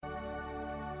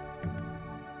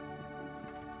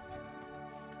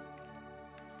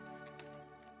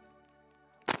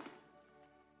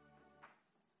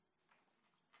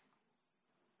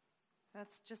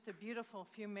That's just a beautiful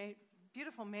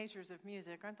beautiful measures of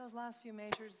music. Aren't those last few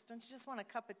measures? Don't you just want a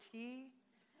cup of tea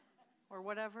or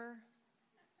whatever?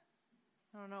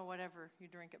 I don't know, whatever you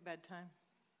drink at bedtime.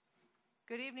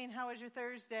 Good evening. How was your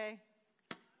Thursday?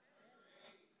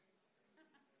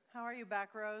 How are you,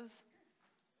 back rows?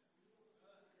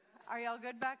 Are y'all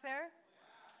good back there?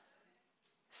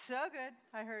 So good,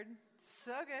 I heard.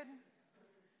 So good.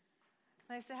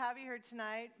 Nice to have you here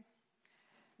tonight.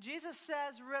 Jesus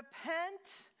says, repent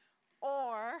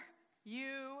or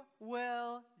you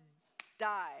will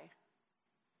die.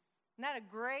 Isn't that a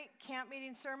great camp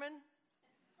meeting sermon?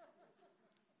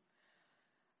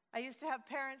 I used to have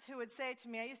parents who would say to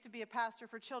me, I used to be a pastor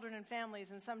for children and families,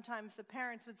 and sometimes the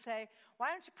parents would say, why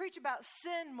don't you preach about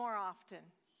sin more often?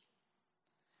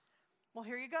 Well,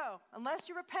 here you go. Unless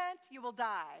you repent, you will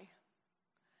die.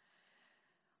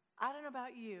 I don't know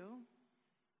about you.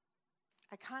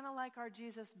 I kind of like our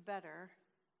Jesus better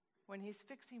when he's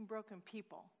fixing broken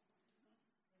people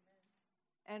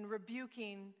and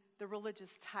rebuking the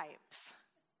religious types.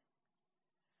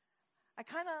 I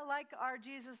kind of like our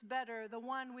Jesus better, the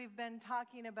one we've been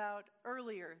talking about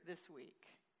earlier this week.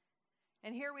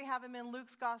 And here we have him in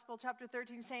Luke's Gospel, chapter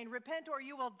 13, saying, repent or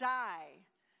you will die.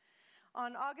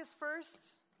 On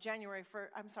January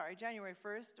 1st,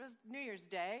 it was New Year's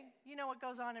Day. You know what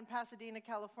goes on in Pasadena,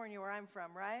 California, where I'm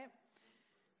from, right?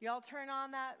 Y'all turn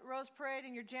on that Rose Parade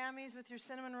in your jammies with your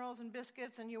cinnamon rolls and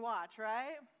biscuits and you watch,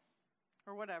 right?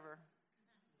 Or whatever.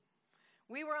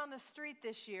 We were on the street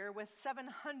this year with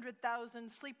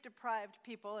 700,000 sleep-deprived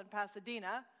people in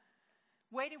Pasadena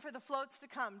waiting for the floats to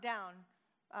come down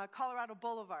Colorado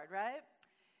Boulevard, right?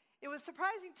 It was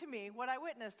surprising to me what I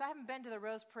witnessed. I haven't been to the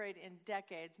Rose Parade in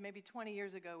decades. Maybe 20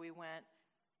 years ago we went.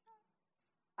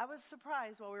 I was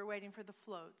surprised while we were waiting for the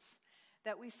floats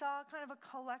that we saw kind of a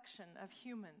collection of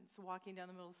humans walking down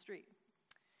the middle of the street.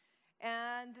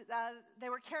 And they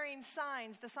were carrying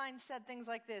signs. The signs said things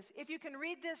like this: if you can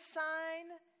read this sign,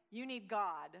 you need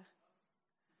God.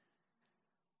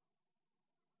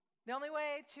 The only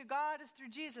way to God is through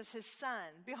Jesus, his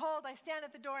son. Behold, I stand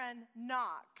at the door and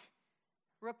knock.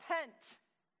 Repent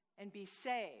and be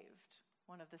saved,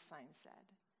 one of the signs said.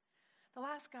 The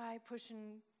last guy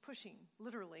pushing,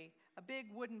 literally, a big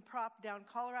wooden prop down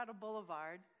Colorado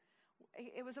Boulevard,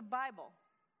 it was a Bible.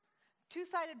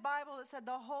 Two-sided Bible that said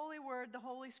the Holy Word, the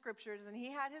Holy Scriptures, and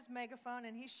he had his megaphone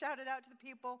and he shouted out to the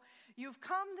people, you've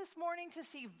come this morning to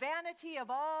see vanity of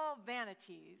all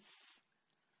vanities.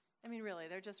 I mean, really,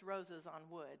 they're just roses on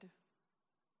wood,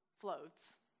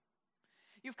 floats.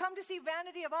 You've come to see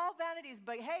vanity of all vanities,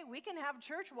 but hey, we can have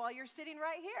church while you're sitting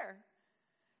right here.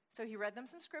 So he read them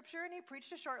some scripture and he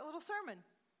preached a short little sermon.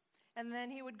 And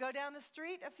then he would go down the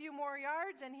street a few more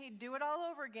yards and he'd do it all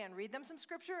over again. Read them some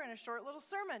scripture and a short little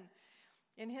sermon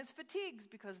in his fatigues,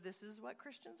 because this is what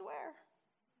Christians wear,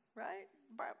 right?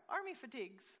 Army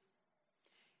fatigues.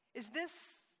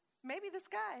 Maybe this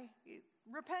guy,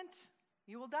 repent,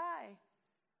 you will die.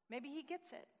 Maybe he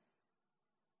gets it.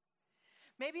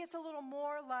 Maybe it's a little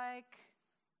more like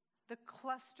the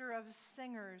cluster of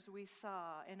singers we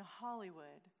saw in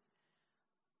Hollywood.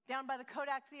 Down by the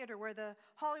Kodak Theater, where the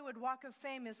Hollywood Walk of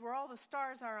Fame is, where all the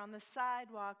stars are on the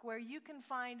sidewalk, where you can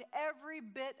find every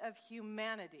bit of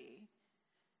humanity.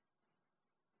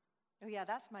 Oh yeah,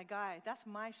 that's my guy. That's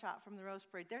my shot from the Rose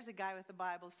Parade. There's a guy with the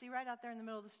Bible. See right out there in the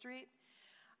middle of the street?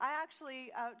 I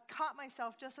actually caught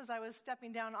myself just as I was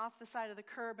stepping down off the side of the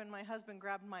curb and my husband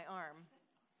grabbed my arm.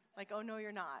 Like, oh no,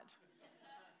 you're not.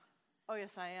 Oh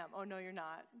yes, I am. Oh no, you're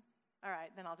not. All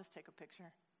right, then I'll just take a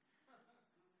picture.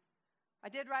 I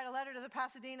did write a letter to the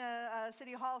Pasadena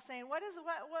City Hall saying, what?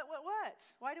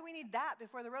 Why do we need that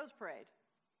before the Rose Parade?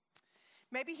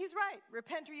 Maybe he's right.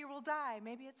 Repent or you will die.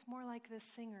 Maybe it's more like the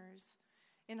singers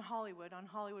in Hollywood, on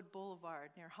Hollywood Boulevard,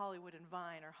 near Hollywood and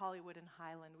Vine, or Hollywood and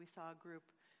Highland. We saw a group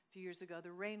a few years ago.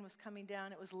 The rain was coming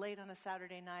down. It was late on a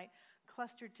Saturday night,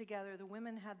 clustered together. The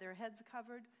women had their heads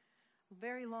covered,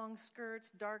 very long skirts,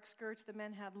 dark skirts. The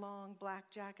men had long black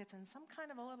jackets and some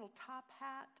kind of a little top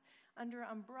hat under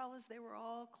umbrellas. They were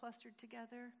all clustered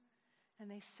together, and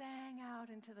they sang out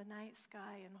into the night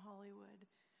sky in Hollywood.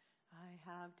 I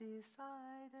have decided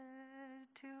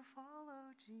to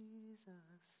follow Jesus.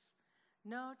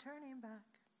 No turning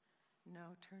back,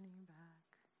 no turning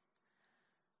back.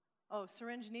 Oh,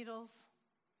 syringe needles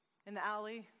in the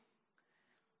alley.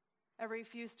 Every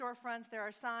few storefronts, there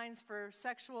are signs for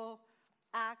sexual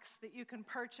acts that you can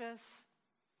purchase.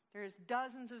 There's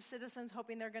dozens of citizens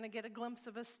hoping they're going to get a glimpse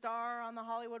of a star on the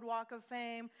Hollywood Walk of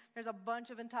Fame. There's a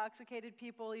bunch of intoxicated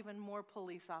people, even more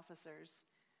police officers.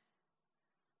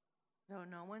 Though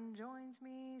no one joins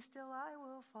me, still I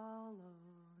will follow.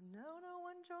 No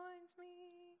one joins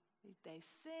me. They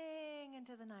sing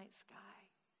into the night sky.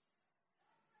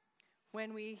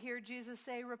 When we hear Jesus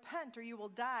say, repent or you will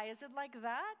die, is it like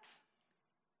that?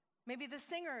 Maybe the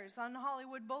singers on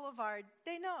Hollywood Boulevard,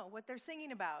 they know what they're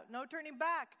singing about. No turning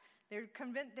back.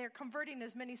 They're converting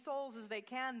as many souls as they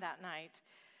can that night.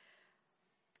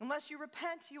 Unless you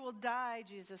repent, you will die,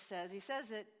 Jesus says. He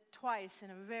says it twice in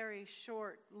a very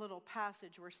short little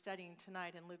passage we're studying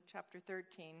tonight in Luke chapter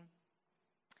 13.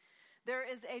 There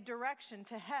is a direction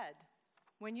to head.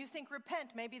 When you think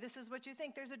repent, maybe this is what you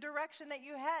think. There's a direction that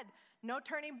you head. No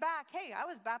turning back. Hey, I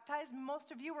was baptized.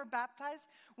 Most of you were baptized.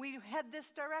 We head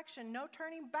this direction. No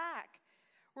turning back.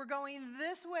 We're going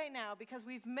this way now because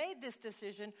we've made this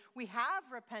decision. We have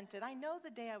repented. I know the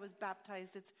day I was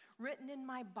baptized. It's written in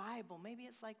my Bible. Maybe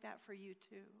it's like that for you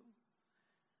too.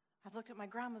 I've looked at my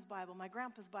grandma's Bible, my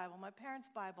grandpa's Bible, my parents'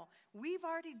 Bible. We've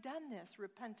already done this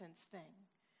repentance thing.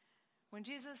 When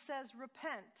Jesus says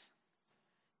repent,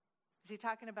 is he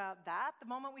talking about that, the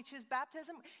moment we choose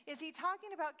baptism? Is he talking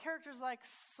about characters like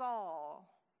Saul?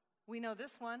 We know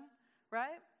this one,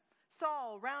 right?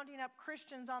 Saul rounding up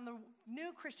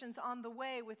new Christians on the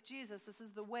way with Jesus. This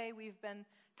is the way we've been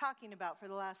talking about for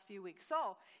the last few weeks.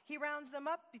 Saul, he rounds them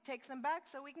up, he takes them back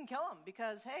so we can kill them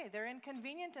because, hey, they're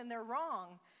inconvenient and they're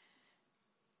wrong.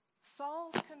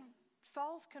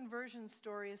 Saul's conversion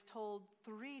story is told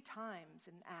 3 times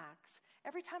in Acts.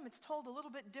 Every time it's told a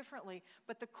little bit differently,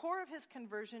 but the core of his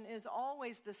conversion is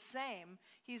always the same.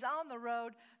 He's on the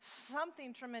road,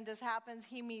 something tremendous happens,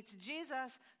 he meets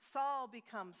Jesus, Saul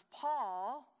becomes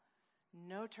Paul,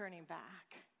 no turning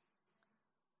back.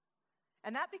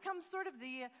 And that becomes sort of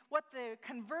what the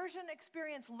conversion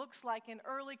experience looks like in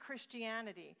early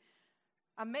Christianity.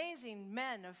 Amazing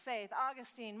men of faith,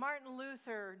 Augustine, Martin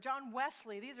Luther, John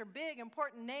Wesley, these are big,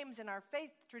 important names in our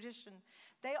faith tradition.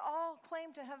 They all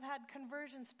claim to have had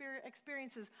conversion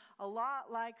experiences a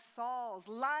lot like Saul's.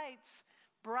 Lights,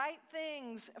 bright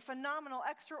things, phenomenal,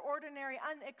 extraordinary,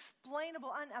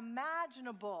 unexplainable,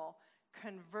 unimaginable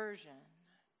conversion.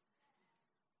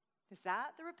 Is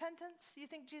that the repentance you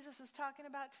think Jesus is talking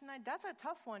about tonight? That's a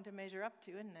tough one to measure up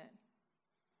to, isn't it?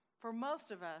 For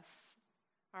most of us,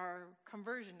 our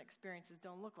conversion experiences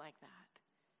don't look like that.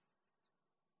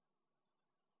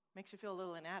 Makes you feel a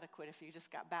little inadequate if you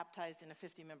just got baptized in a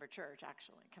 50-member church,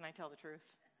 actually. Can I tell the truth?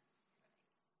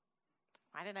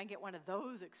 Why didn't I get one of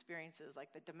those experiences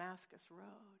like the Damascus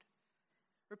Road?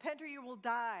 Repent or you will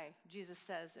die, Jesus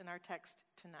says in our text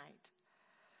tonight.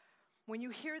 When you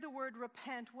hear the word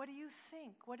repent, what do you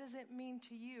think? What does it mean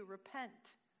to you?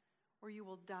 Repent or you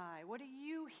will die. What are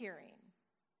you hearing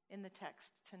in the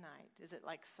text tonight? Is it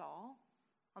like Saul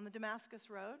on the Damascus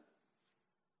Road?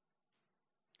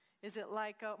 Is it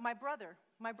like my brother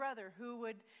who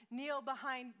would kneel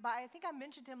I think I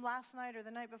mentioned him last night or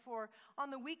the night before. On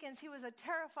the weekends, he was a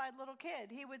terrified little kid.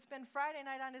 He would spend Friday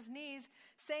night on his knees,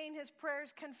 saying his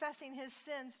prayers, confessing his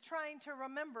sins, trying to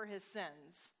remember his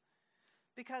sins.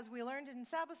 Because we learned in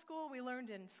Sabbath school, we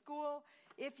learned in school,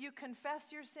 if you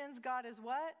confess your sins, God is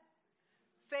what?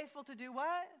 Faithful to do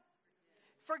what?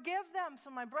 Forgive them. So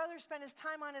my brother spent his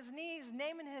time on his knees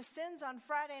naming his sins on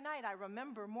Friday night. I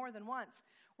remember more than once.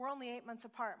 We're only 8 months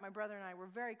apart. My brother and I were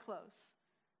very close.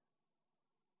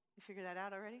 You figure that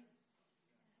out already?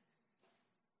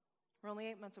 We're only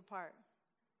 8 months apart.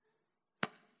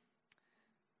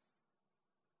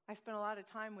 I spent a lot of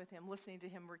time with him, listening to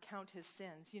him recount his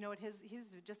sins. You know what? He was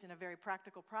just in a very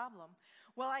practical problem.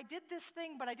 Well, I did this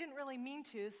thing, but I didn't really mean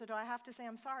to, so do I have to say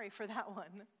I'm sorry for that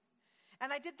one?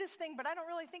 And I did this thing, but I don't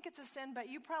really think it's a sin, but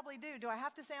you probably do. Do I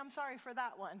have to say I'm sorry for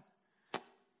that one?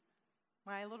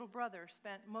 My little brother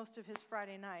spent most of his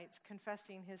Friday nights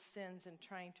confessing his sins and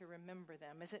trying to remember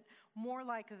them. Is it more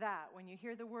like that when you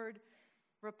hear the word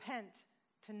repent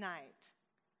tonight?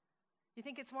 You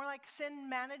think it's more like sin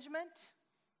management?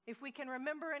 If we can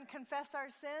remember and confess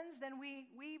our sins, then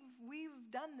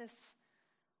we've done this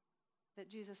that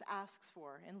Jesus asks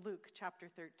for in Luke chapter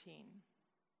 13.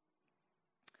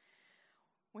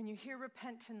 When you hear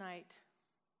repent tonight,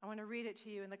 I want to read it to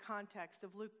you in the context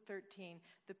of Luke 13.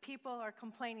 The people are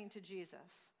complaining to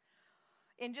Jesus.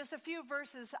 In just a few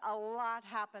verses, a lot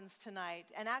happens tonight.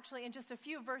 And actually, in just a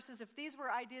few verses, if these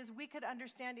were ideas we could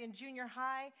understand in junior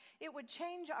high, it would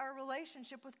change our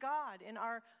relationship with God in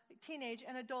our teenage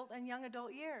and adult and young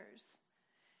adult years.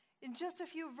 In just a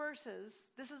few verses,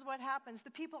 this is what happens.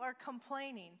 The people are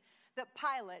complaining that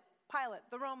Pilate Pilate,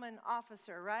 the Roman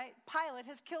officer, right? Pilate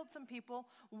has killed some people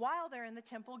while they're in the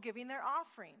temple giving their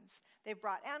offerings. They've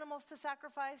brought animals to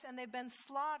sacrifice and they've been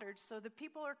slaughtered. So the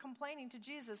people are complaining to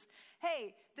Jesus,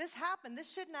 hey, this happened.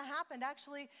 This shouldn't have happened.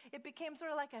 Actually, it became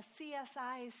sort of like a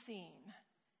CSI scene.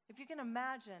 If you can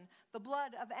imagine the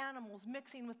blood of animals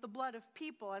mixing with the blood of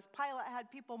people as Pilate had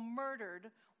people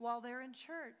murdered while they're in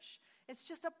church. It's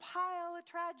just a pile of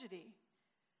tragedy.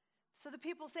 So the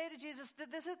people say to Jesus,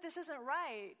 this isn't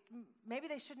right. Maybe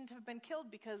they shouldn't have been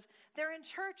killed because they're in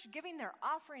church giving their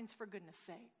offerings, for goodness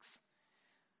sakes.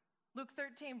 Luke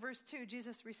 13, verse 2,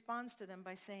 Jesus responds to them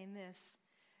by saying this,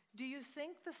 do you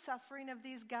think the suffering of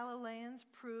these Galileans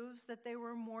proves that they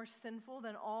were more sinful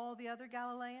than all the other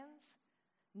Galileans?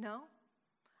 No,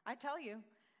 I tell you,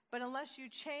 but unless you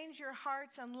change your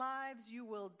hearts and lives, you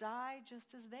will die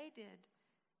just as they did.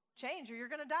 Change or you're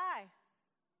going to die.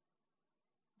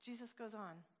 Jesus goes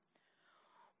on.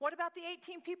 What about the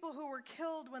 18 people who were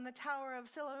killed when the Tower of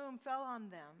Siloam fell on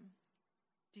them?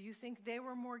 Do you think they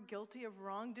were more guilty of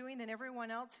wrongdoing than everyone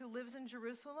else who lives in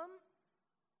Jerusalem?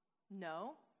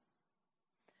 No.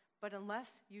 But unless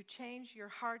you change your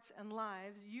hearts and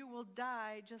lives, you will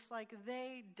die just like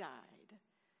they died.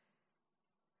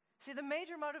 See, the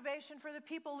major motivation for the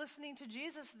people listening to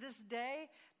Jesus this day,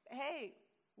 hey,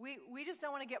 we just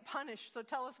don't want to get punished, so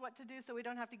tell us what to do so we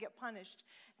don't have to get punished.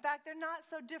 In fact, they're not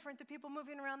so different. The people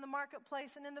moving around the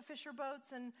marketplace and in the fisher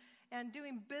boats and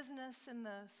doing business in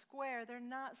the square, they're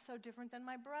not so different than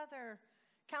my brother,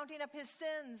 counting up his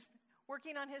sins,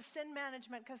 working on his sin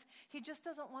management because he just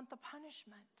doesn't want the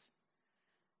punishment.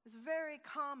 It's very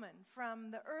common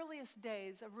from the earliest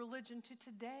days of religion to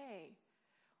today.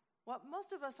 What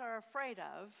most of us are afraid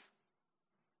of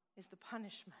is the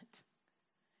punishment.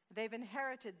 They've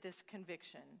inherited this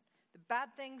conviction. The bad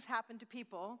things happen to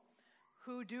people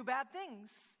who do bad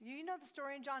things. You know the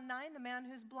story in John 9, the man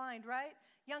who's blind, right?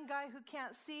 Young guy who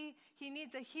can't see, he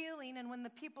needs a healing, and when the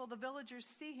people, the villagers,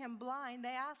 see him blind, they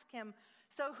ask him,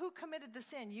 so who committed the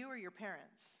sin, you or your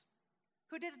parents?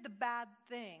 Who did the bad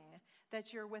thing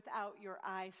that you're without your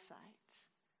eyesight?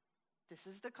 This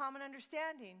is the common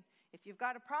understanding. If you've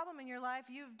got a problem in your life,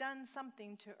 you've done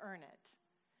something to earn it.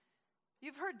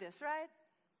 You've heard this, right?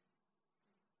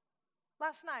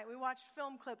 Last night, we watched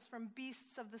film clips from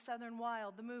Beasts of the Southern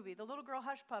Wild, the movie, the little girl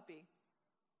Hush Puppy.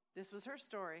 This was her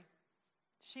story.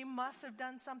 She must have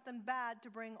done something bad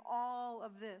to bring all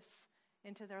of this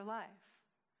into their life.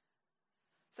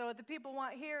 So what the people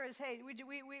want here is, hey,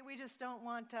 we just don't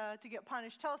want to get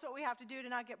punished. Tell us what we have to do to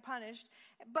not get punished.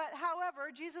 But however,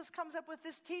 Jesus comes up with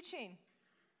this teaching.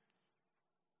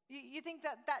 You think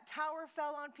that tower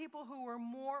fell on people who were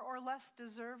more or less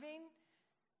deserving?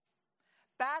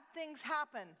 Bad things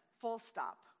happen, full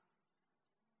stop.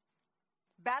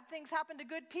 Bad things happen to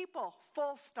good people,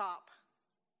 full stop.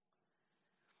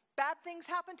 Bad things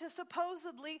happen to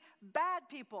supposedly bad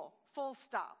people, full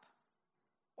stop.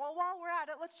 Well, while we're at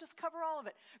it, let's just cover all of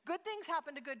it. Good things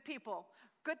happen to good people.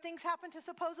 Good things happen to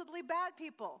supposedly bad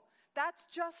people. That's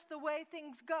just the way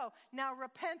things go. Now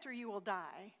repent or you will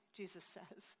die, Jesus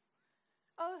says.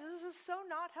 Oh, this is so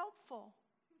not helpful.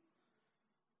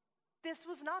 This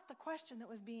was not the question that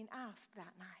was being asked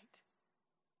that night.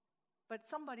 But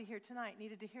somebody here tonight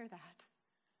needed to hear that.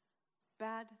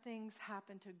 Bad things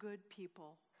happen to good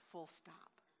people, full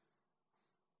stop.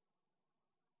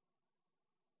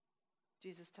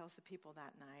 Jesus tells the people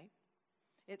that night,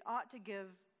 it ought to give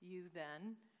you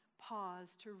then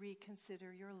pause to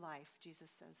reconsider your life, Jesus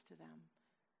says to them.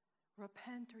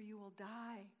 Repent or you will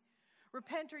die.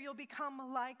 Repent or you'll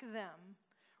become like them.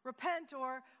 Repent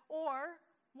or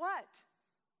what?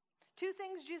 Two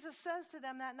things Jesus says to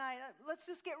them that night. Let's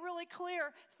just get really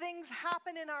clear. Things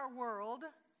happen in our world.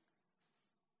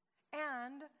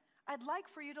 And I'd like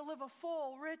for you to live a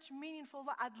full, rich, meaningful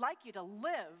life. I'd like you to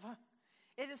live.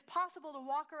 It is possible to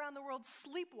walk around the world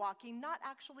sleepwalking, not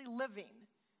actually living.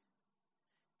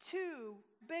 Two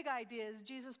big ideas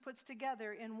Jesus puts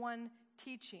together in one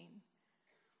teaching.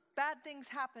 Bad things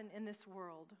happen in this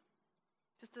world.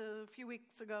 Just a few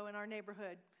weeks ago in our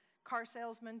neighborhood, car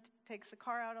salesman takes the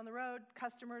car out on the road.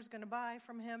 Customer's going to buy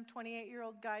from him.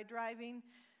 28-year-old guy driving.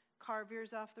 Car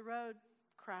veers off the road,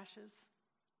 crashes.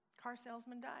 Car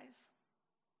salesman dies.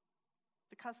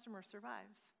 The customer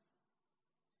survives.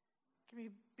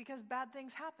 Because bad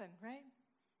things happen, right?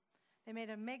 They made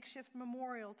a makeshift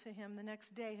memorial to him the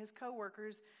next day. His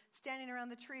coworkers standing around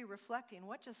the tree reflecting,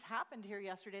 what just happened here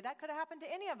yesterday? That could have happened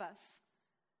to any of us.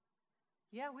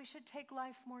 Yeah, we should take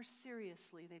life more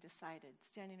seriously, they decided,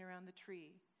 standing around the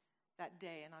tree that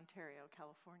day in Ontario,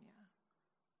 California.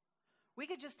 We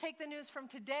could just take the news from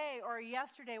today or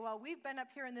yesterday while we've been up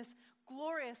here in this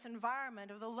glorious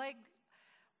environment of the lake.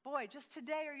 Boy, just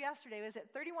today or yesterday, was it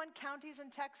 31 counties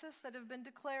in Texas that have been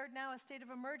declared now a state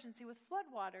of emergency with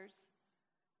floodwaters?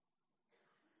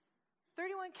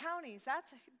 31 counties,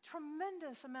 that's a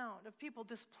tremendous amount of people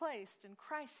displaced in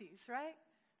crises, right?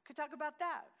 Could talk about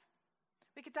that.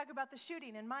 We could talk about the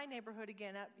shooting in my neighborhood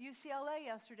again at UCLA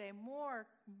yesterday. More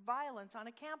violence on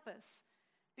a campus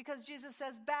because Jesus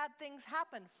says bad things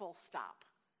happen, full stop.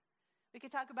 We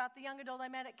could talk about the young adult I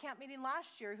met at camp meeting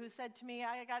last year who said to me,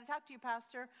 I got to talk to you,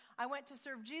 Pastor. I went to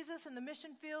serve Jesus in the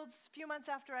mission fields a few months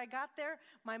after I got there.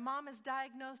 My mom is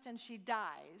diagnosed and she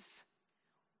dies.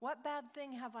 What bad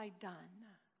thing have I done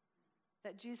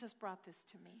that Jesus brought this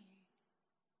to me?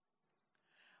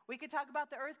 We could talk about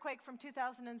the earthquake from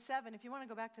 2007. If you want to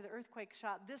go back to the earthquake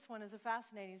shot, this one is a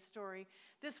fascinating story.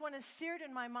 This one is seared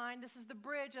in my mind. This is the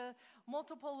bridge, a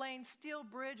multiple-lane steel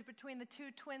bridge between the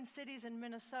two twin cities in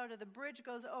Minnesota. The bridge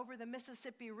goes over the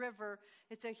Mississippi River.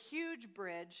 It's a huge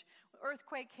bridge.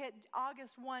 Earthquake hit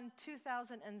August 1,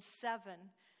 2007.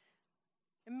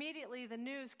 Immediately, the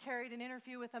news carried an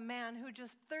interview with a man who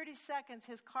just 30 seconds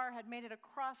his car had made it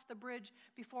across the bridge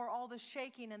before all the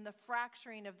shaking and the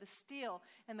fracturing of the steel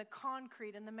and the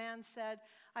concrete. And the man said,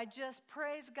 I just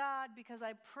praise God because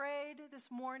I prayed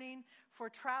this morning for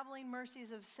traveling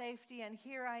mercies of safety, and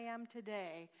here I am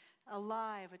today,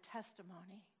 alive, a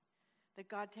testimony that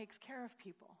God takes care of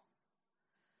people.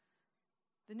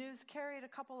 The news carried a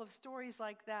couple of stories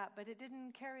like that, but it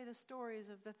didn't carry the stories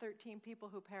of the 13 people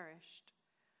who perished,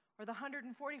 or the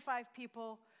 145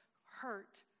 people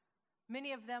hurt,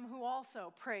 many of them who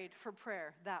also prayed for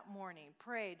prayer that morning,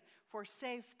 prayed for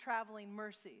safe traveling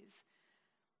mercies.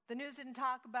 The news didn't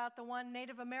talk about the one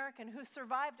Native American who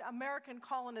survived American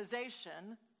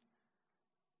colonization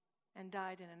and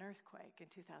died in an earthquake in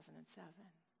 2007.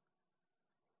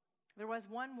 There was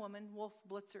one woman Wolf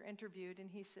Blitzer interviewed, and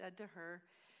he said to her,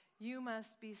 you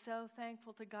must be so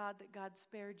thankful to God that God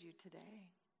spared you today.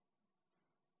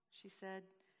 She said,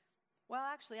 well,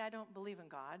 actually, I don't believe in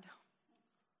God.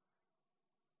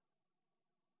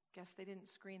 Guess they didn't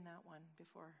screen that one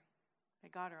before they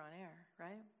got her on air,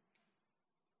 right?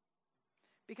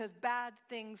 Because bad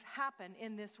things happen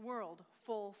in this world,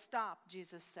 full stop,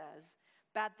 Jesus says.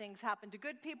 Bad things happen to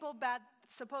good people,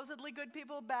 supposedly good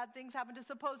people. Bad things happen to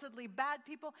supposedly bad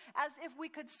people. As if we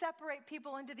could separate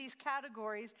people into these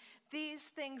categories. These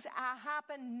things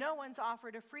happen. No one's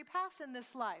offered a free pass in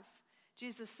this life,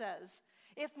 Jesus says.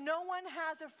 If no one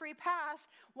has a free pass,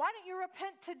 why don't you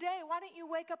repent today? Why don't you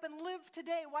wake up and live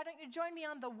today? Why don't you join me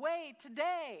on the way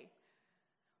today?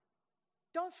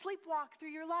 Don't sleepwalk through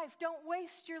your life. Don't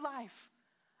waste your life.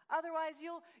 Otherwise,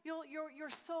 your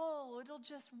soul, it'll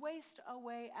just waste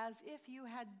away as if you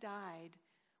had died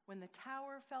when the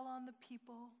tower fell on the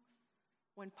people,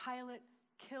 when Pilate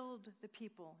killed the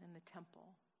people in the temple.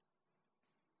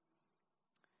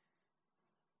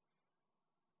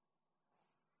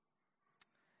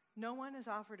 No one is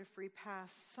offered a free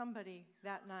pass. Somebody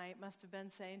that night must have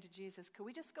been saying to Jesus, could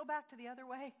we just go back to the other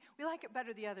way? We like it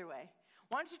better the other way.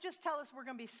 Why don't you just tell us we're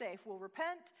going to be safe? We'll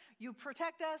repent, you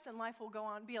protect us, and life will go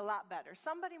on, be a lot better.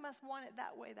 Somebody must want it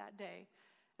that way that day.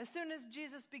 As soon as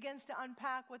Jesus begins to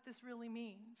unpack what this really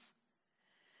means.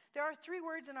 There are 3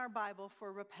 words in our Bible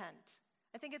for repent.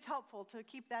 I think it's helpful to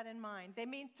keep that in mind. They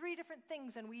mean 3 different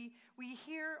things, and we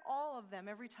hear all of them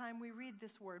every time we read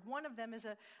this word. One of them is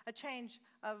a change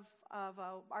of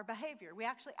our behavior. We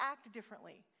actually act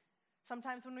differently.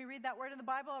 Sometimes when we read that word in the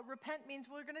Bible, repent means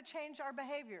we're going to change our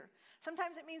behavior.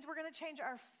 Sometimes it means we're going to change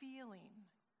our feeling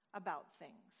about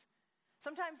things.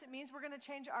 Sometimes it means we're going to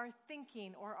change our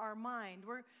thinking or our mind.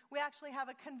 We actually have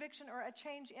a conviction or a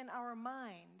change in our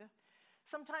mind.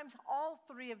 Sometimes all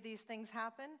 3 of these things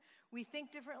happen. We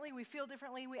think differently, we feel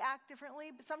differently, we act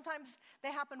differently. But sometimes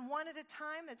they happen one at a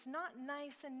time. It's not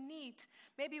nice and neat.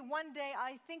 Maybe one day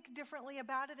I think differently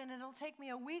about it, and it'll take me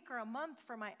a week or a month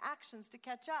for my actions to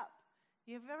catch up.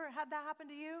 You've ever had that happen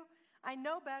to you? I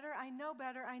know better. I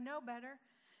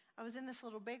was in this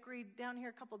little bakery down here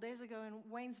a couple days ago in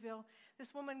Waynesville.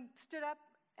 This woman stood up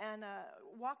and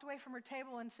walked away from her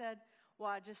table and said, well,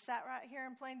 I just sat right here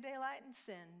in plain daylight and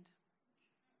sinned.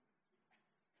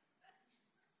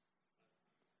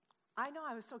 I know,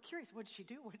 I was so curious. What'd she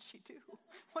do?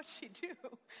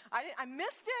 I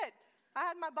missed it. I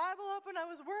had my Bible open. I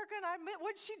was working.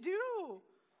 What'd she do?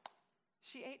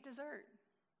 She ate dessert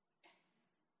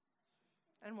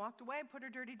and walked away and put her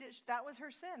dirty dish. That was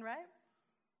her sin, right?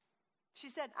 She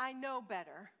said, I know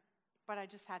better, but I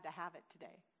just had to have it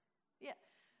today. Yeah,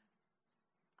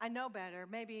 I know better.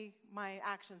 Maybe my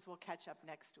actions will catch up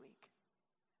next week.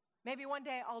 Maybe one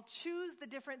day I'll choose the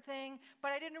different thing,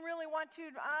 but I didn't really want to.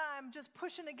 I'm just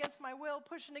pushing against my will.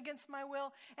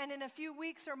 And in a few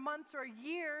weeks or months or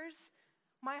years,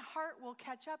 my heart will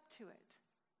catch up to it.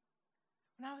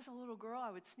 When I was a little girl,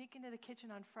 I would sneak into the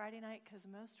kitchen on Friday night because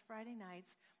most Friday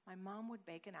nights, my mom would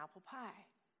bake an apple pie.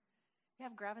 You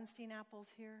have Gravenstein apples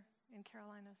here in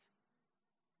Carolinas?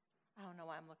 I don't know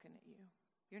why I'm looking at you.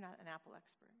 You're not an apple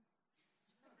expert.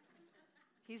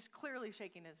 He's clearly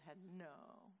shaking his head. No.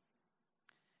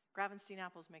 Gravenstein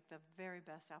apples make the very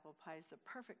best apple pies, the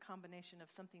perfect combination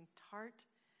of something tart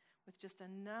with just a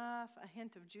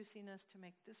hint of juiciness to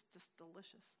make this just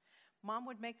delicious. Mom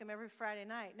would make them every Friday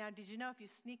night. Now, did you know if you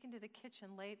sneak into the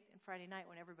kitchen late on Friday night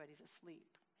when everybody's asleep?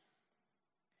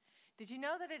 Did you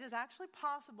know that it is actually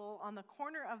possible on the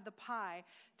corner of the pie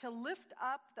to lift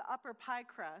up the upper pie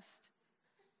crust?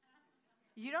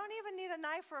 You don't even need a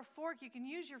knife or a fork. You can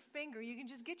use your finger. You can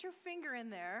just get your finger in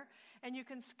there, and you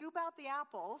can scoop out the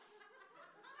apples.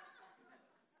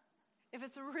 If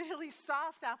it's a really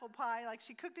soft apple pie, like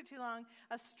she cooked it too long,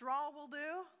 a straw will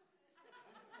do.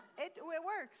 It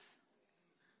works.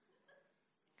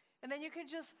 And then you can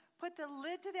just put the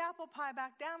lid to the apple pie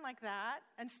back down like that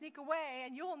and sneak away,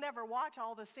 and you'll never watch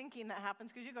all the sinking that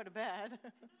happens because you go to bed.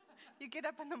 You get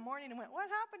up in the morning and went, what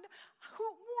happened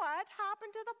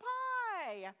to the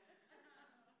pie?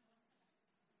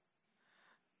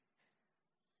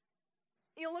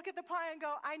 You'll look at the pie and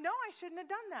go, I know I shouldn't have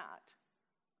done that.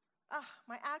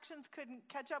 My actions couldn't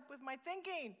catch up with my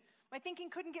thinking. My thinking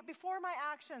couldn't get before my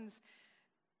actions.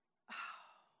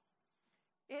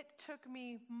 It took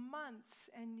me months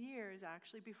and years,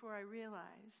 actually, before I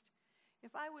realized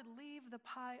if I would leave the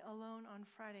pie alone on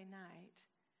Friday night,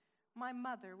 my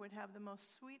mother would have the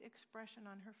most sweet expression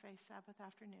on her face Sabbath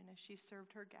afternoon as she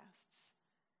served her guests.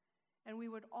 And we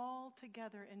would all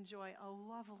together enjoy a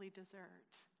lovely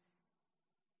dessert.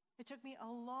 It took me a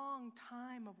long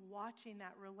time of watching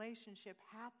that relationship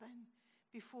happen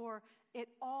before it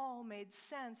all made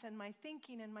sense, and my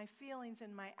thinking and my feelings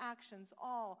and my actions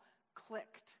all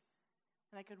clicked.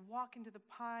 And I could walk into the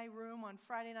pie room on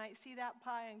Friday night, see that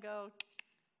pie, and go,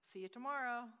 see you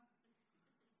tomorrow.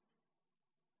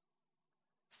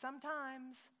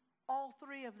 Sometimes all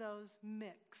three of those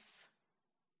mix.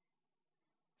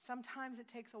 Sometimes it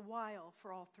takes a while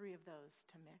for all three of those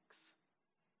to mix.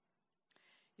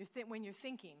 When your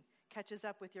thinking catches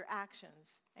up with your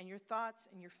actions, and your thoughts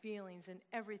and your feelings, and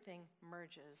everything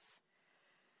merges.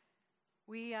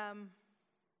 We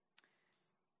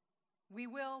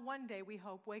will one day, we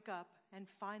hope, wake up and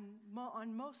find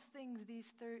on most things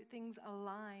these things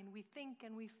align. We think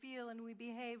and we feel and we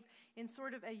behave in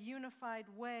sort of a unified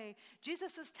way.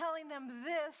 Jesus is telling them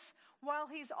this while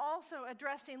he's also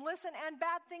addressing, listen, and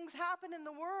bad things happen in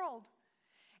the world.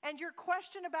 And your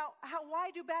question about why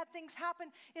do bad things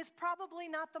happen is probably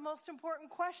not the most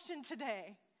important question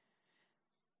today.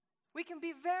 We can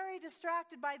be very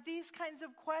distracted by these kinds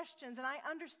of questions, and I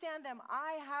understand them.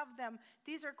 I have them.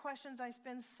 These are questions I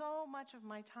spend so much of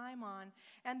my time on.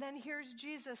 And then here's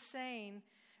Jesus saying,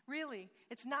 really,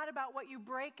 it's not about what you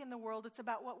break in the world, it's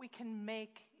about what we can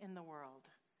make in the world.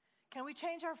 Can we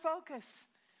change our focus?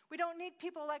 We don't need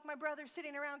people like my brother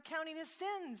sitting around counting his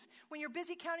sins. When you're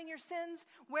busy counting your sins,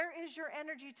 where is your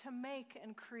energy to make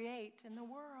and create in the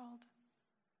world?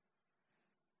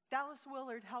 Dallas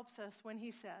Willard helps us when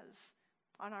he says,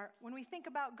 when we think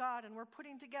about God and we're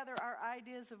putting together our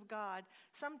ideas of God,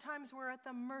 sometimes we're at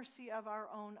the mercy of our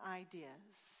own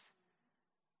ideas,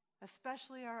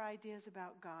 especially our ideas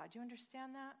about God. Do you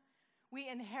understand that? We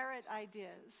inherit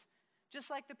ideas. Just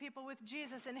like the people with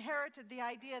Jesus inherited the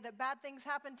idea that bad things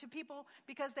happen to people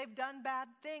because they've done bad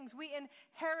things. We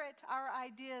inherit our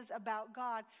ideas about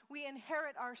God. We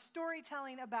inherit our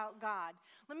storytelling about God.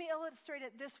 Let me illustrate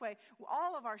it this way.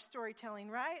 All of our storytelling,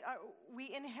 right?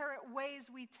 We inherit ways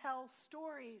we tell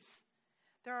stories.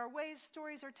 There are ways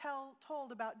stories are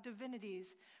told about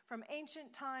divinities from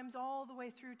ancient times all the way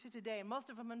through to today. Most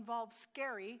of them involve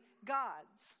scary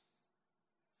gods.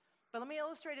 But let me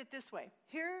illustrate it this way.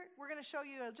 Here, we're going to show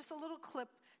you just a little clip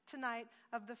tonight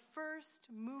of the first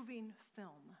moving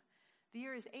film. The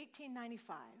year is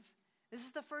 1895. This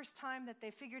is the first time that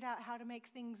they figured out how to make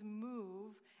things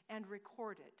move and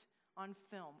record it on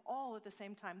film, all at the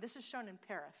same time. This is shown in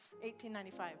Paris,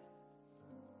 1895.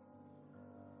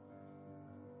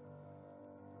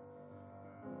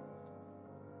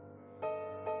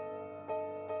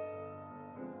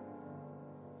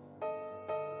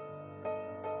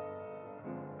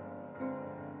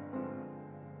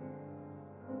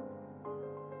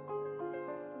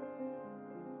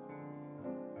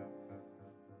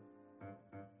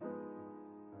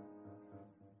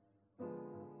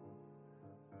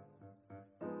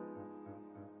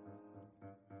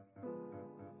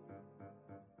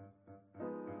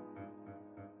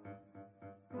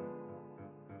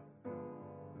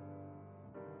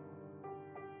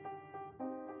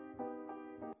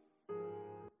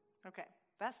 Okay,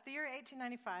 that's the year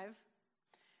 1895.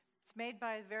 It's made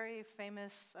by the very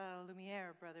famous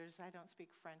Lumiere brothers. I don't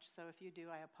speak French, so if you do,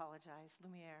 I apologize.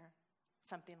 Lumiere,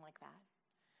 something like that.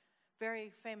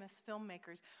 Very famous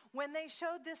filmmakers. When they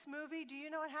showed this movie, do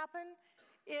you know what happened?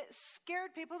 It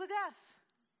scared people to death.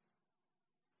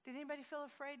 Did anybody feel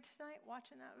afraid tonight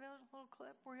watching that little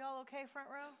clip? Were you all okay,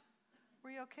 front row?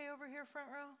 Were you okay over here,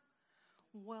 front row?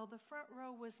 Well, the front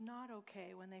row was not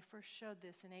okay when they first showed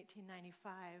this in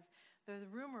 1895. The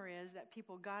rumor is that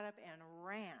people got up and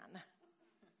ran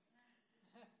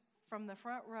from the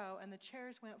front row, and the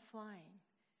chairs went flying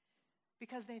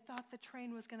because they thought the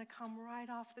train was going to come right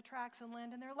off the tracks and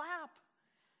land in their lap.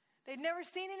 They'd never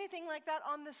seen anything like that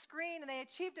on the screen, and they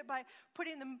achieved it by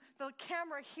putting the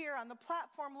camera here on the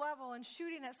platform level and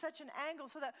shooting at such an angle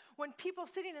so that when people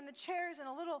sitting in the chairs in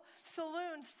a little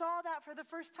saloon saw that for the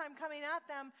first time coming at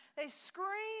them, they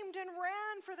screamed and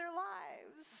ran for their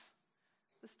lives.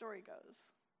 The story goes.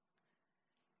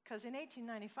 Because in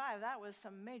 1895, that was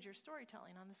some major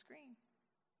storytelling on the screen.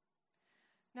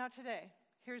 Now today,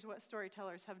 here's what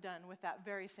storytellers have done with that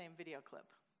very same video clip.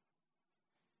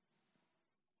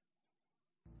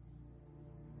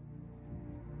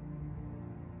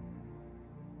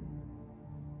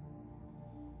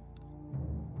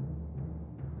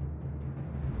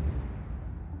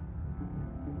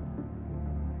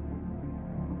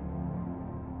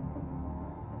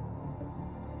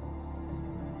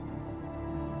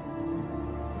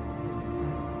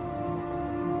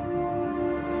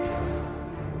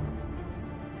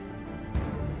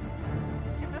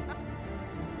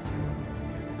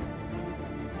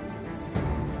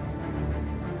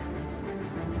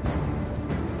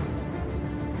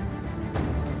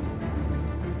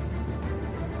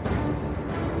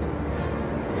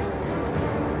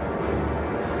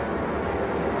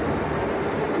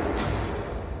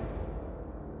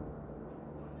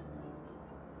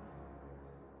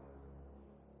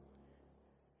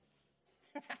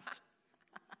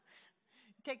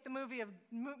 Take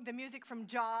the music from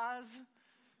Jaws,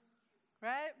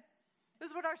 right? This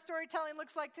is what our storytelling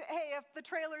looks like. Hey, if the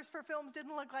trailers for films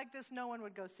didn't look like this, no one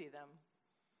would go see them.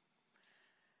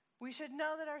 We should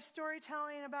know that our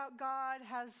storytelling about God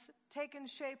has taken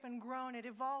shape and grown. It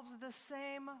evolves the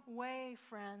same way,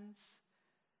 friends.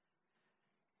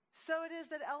 So it is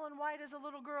that Ellen White, as a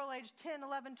little girl aged 10,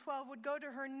 11, 12, would go to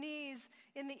her knees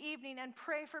in the evening and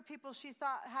pray for people she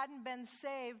thought hadn't been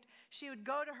saved. She would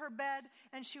go to her bed,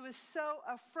 and she was so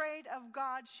afraid of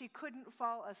God she couldn't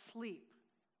fall asleep.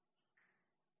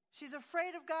 She's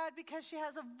afraid of God because she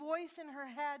has a voice in her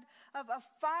head of a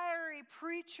fiery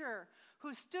preacher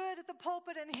who stood at the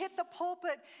pulpit and hit the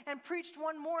pulpit and preached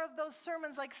one more of those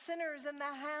sermons like sinners in the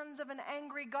hands of an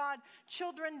angry God,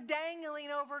 children dangling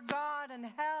over God and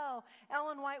hell.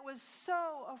 Ellen White was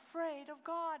so afraid of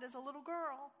God as a little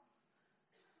girl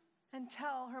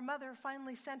until her mother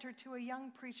finally sent her to a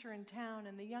young preacher in town,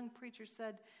 and the young preacher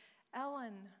said,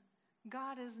 "Ellen,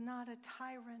 God is not a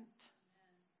tyrant.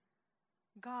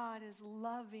 God is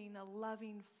loving, a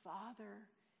loving Father.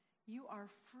 You are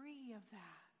free of that."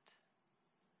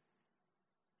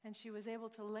 And she was able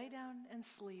to lay down and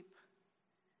sleep,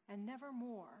 and never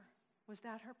more was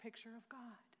that her picture of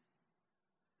God.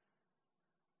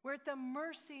 We're at the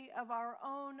mercy of our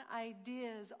own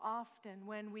ideas often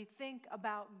when we think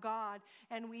about God,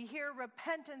 and we hear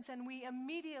repentance and we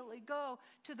immediately go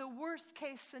to the worst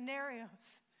case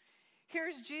scenarios.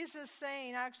 Here's Jesus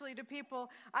saying actually to people,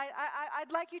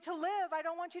 I'd like you to live. I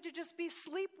don't want you to just be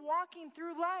sleepwalking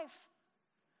through life.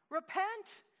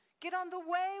 Repent. Get on the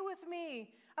way with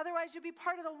me. Otherwise, you'll be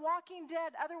part of the walking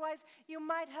dead. Otherwise, you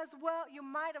might have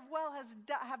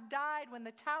died when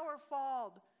the tower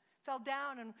fell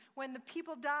down, and when the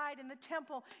people died in the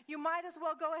temple. You might as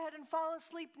well go ahead and fall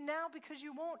asleep now because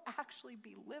you won't actually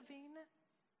be living.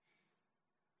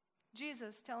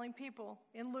 Jesus telling people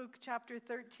in Luke chapter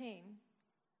 13,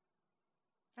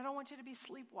 I don't want you to be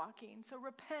sleepwalking, so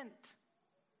repent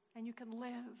and you can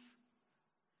live.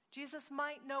 Jesus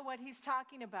might know what he's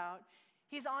talking about.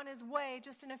 He's on his way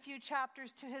just in a few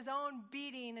chapters to his own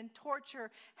beating and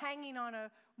torture, hanging on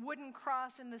a wooden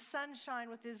cross in the sunshine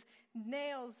with his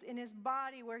nails in his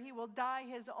body where he will die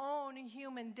his own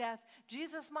human death.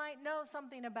 Jesus might know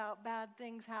something about bad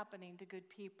things happening to good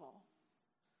people.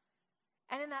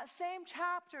 And in that same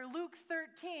chapter, Luke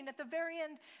 13, at the very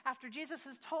end, after Jesus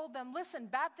has told them, listen,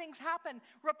 bad things happen,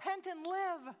 repent and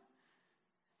live.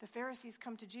 The Pharisees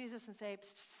come to Jesus and say,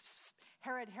 psst, psst, psst,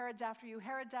 Herod's after you,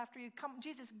 Herod's after you. Come,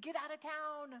 Jesus, get out of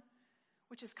town.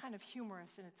 Which is kind of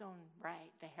humorous in its own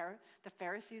right. The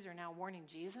Pharisees are now warning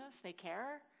Jesus. They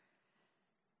care.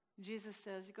 Jesus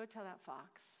says, go tell that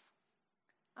fox,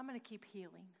 I'm going to keep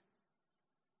healing.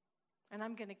 And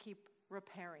I'm going to keep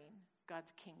repairing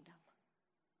God's kingdom.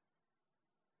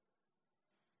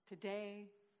 Today,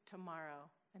 tomorrow,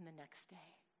 and the next day.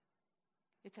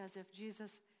 It's as if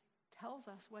Jesus tells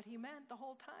us what he meant the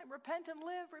whole time. Repent and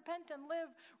live, repent and live,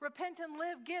 repent and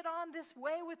live. Get on this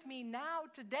way with me now,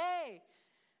 today.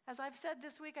 As I've said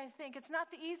this week, I think it's not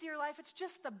the easier life, it's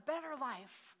just the better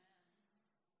life.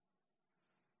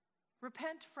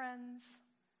 Repent, friends,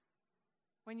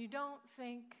 when you don't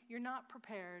think you're not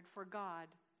prepared for God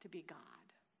to be God.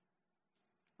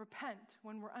 Repent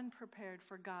when we're unprepared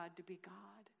for God to be God.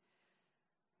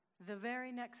 The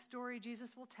very next story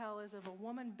Jesus will tell is of a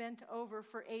woman bent over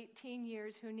for 18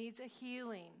 years who needs a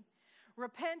healing.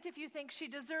 Repent if you think she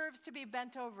deserves to be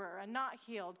bent over and not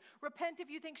healed. Repent if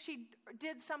you think she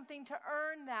did something to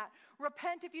earn that.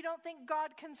 Repent if you don't think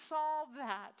God can solve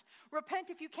that. Repent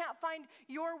if you can't find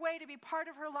your way to be part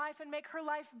of her life and make her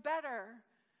life better.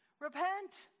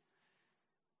 Repent.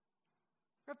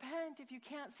 Repent if you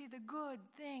can't see the good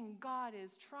thing God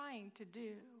is trying to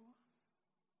do.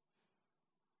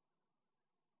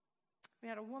 We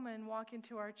had a woman walk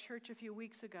into our church a few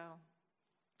weeks ago.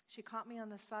 She caught me on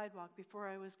the sidewalk before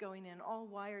I was going in, all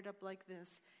wired up like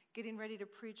this, getting ready to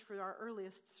preach for our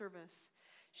earliest service.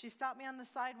 She stopped me on the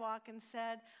sidewalk and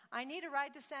said, "I need a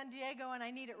ride to San Diego and I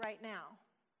need it right now."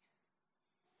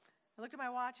 I looked at my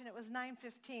watch and it was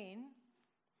 9:15,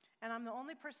 and I'm the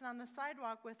only person on the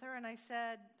sidewalk with her, and I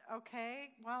said,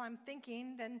 "Okay," while I'm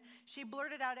thinking. Then she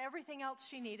blurted out everything else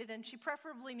she needed, and she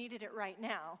preferably needed it right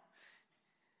now.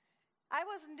 I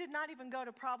did not even go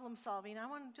to problem solving.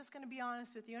 I'm just going to be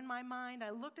honest with you. In my mind,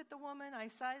 I looked at the woman, I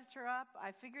sized her up,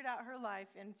 I figured out her life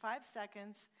in 5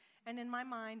 seconds, and in my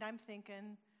mind, I'm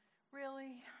thinking,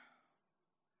 really?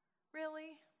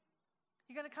 Really?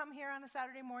 You're going to come here on a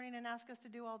Saturday morning and ask us to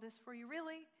do all this for you?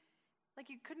 Really? Like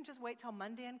you couldn't just wait till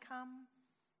Monday and come?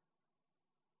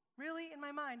 Really? In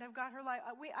my mind, I've got her life.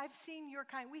 I've seen your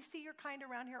kind. We see your kind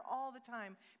around here all the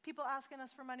time. People asking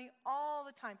us for money all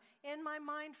the time. In my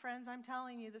mind, friends, I'm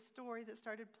telling you the story that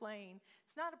started playing.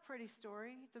 It's not a pretty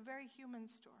story. It's a very human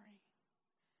story.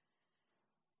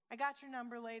 I got your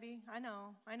number, lady. I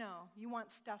know. You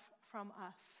want stuff from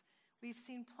us. We've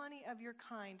seen plenty of your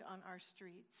kind on our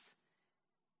streets.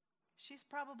 She's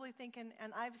probably thinking,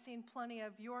 and I've seen plenty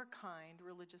of your kind,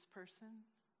 religious person.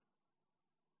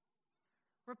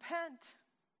 Repent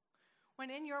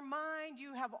when in your mind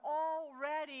you have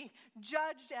already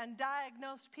judged and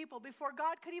diagnosed people before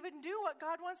God could even do what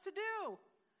God wants to do.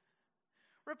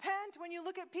 Repent when you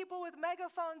look at people with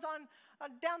megaphones on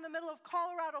down the middle of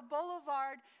Colorado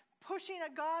Boulevard pushing a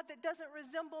God that doesn't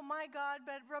resemble my God.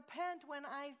 But repent when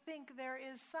I think there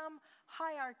is some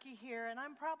hierarchy here and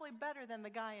I'm probably better than the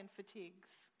guy in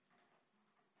fatigues.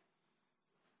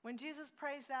 When Jesus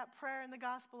prays that prayer in the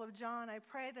Gospel of John, I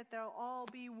pray that they'll all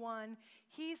be one.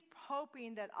 He's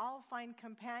hoping that I'll find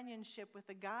companionship with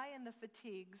the guy in the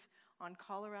fatigues on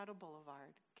Colorado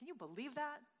Boulevard. Can you believe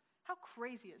that? How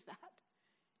crazy is that?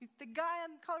 The guy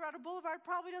on Colorado Boulevard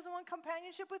probably doesn't want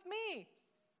companionship with me.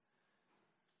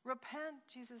 Repent,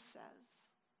 Jesus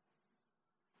says.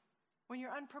 When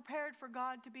you're unprepared for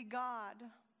God to be God,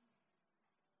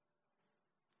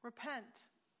 repent.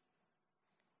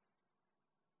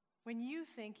 When you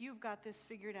think you've got this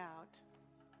figured out,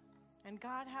 and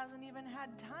God hasn't even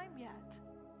had time yet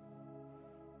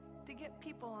to get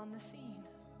people on the scene.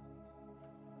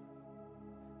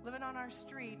 Living on our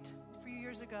street a few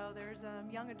years ago, there's a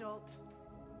young adult,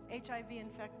 HIV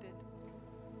infected.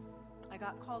 I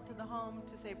got called to the home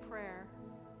to say prayer.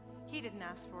 He didn't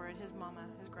ask for it, his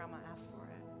grandma asked for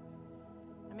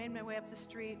it. I made my way up the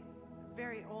street,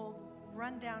 very old,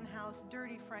 run-down house,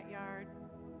 dirty front yard.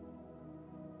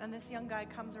 And this young guy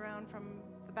comes around from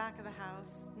the back of the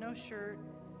house, no shirt,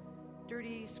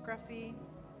 dirty, scruffy.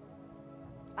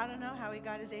 I don't know how he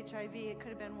got his HIV. It could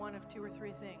have been one of 2 or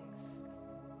 3 things.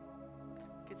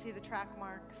 Could see the track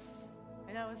marks.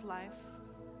 I know his life.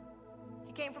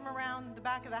 He came from around the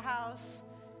back of the house,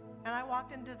 and I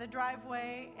walked into the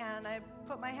driveway, and I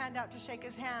put my hand out to shake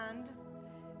his hand.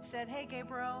 He said, "Hey,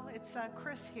 Gabriel, it's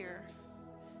Chris here."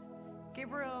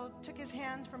 Gabriel took his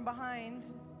hands from behind,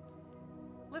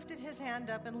 lifted his hand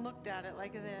up and looked at it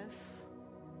like this.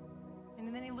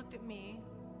 And then he looked at me.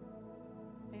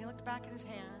 Then he looked back at his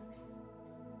hand.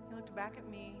 He looked back at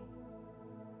me.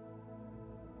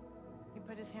 He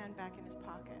put his hand back in his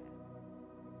pocket.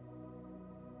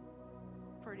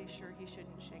 Pretty sure he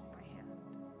shouldn't shake my hand.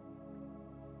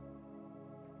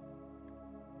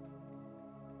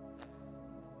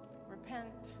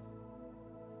 Repent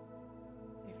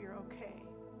if you're okay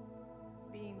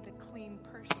being the clean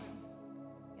person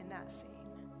in that scene.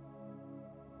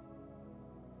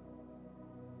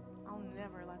 I'll I'll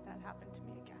never let that happen to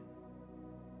me again.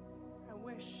 I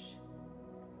wish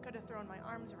I could have thrown my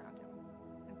arms around him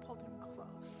and pulled him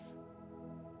close.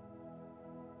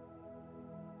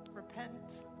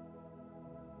 Repent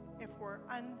if we're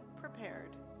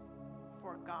unprepared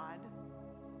for God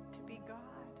to be God.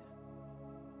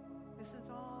 This is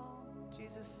all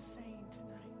Jesus is saying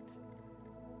tonight.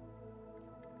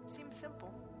 Seems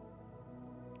simple.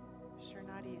 Sure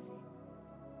not easy.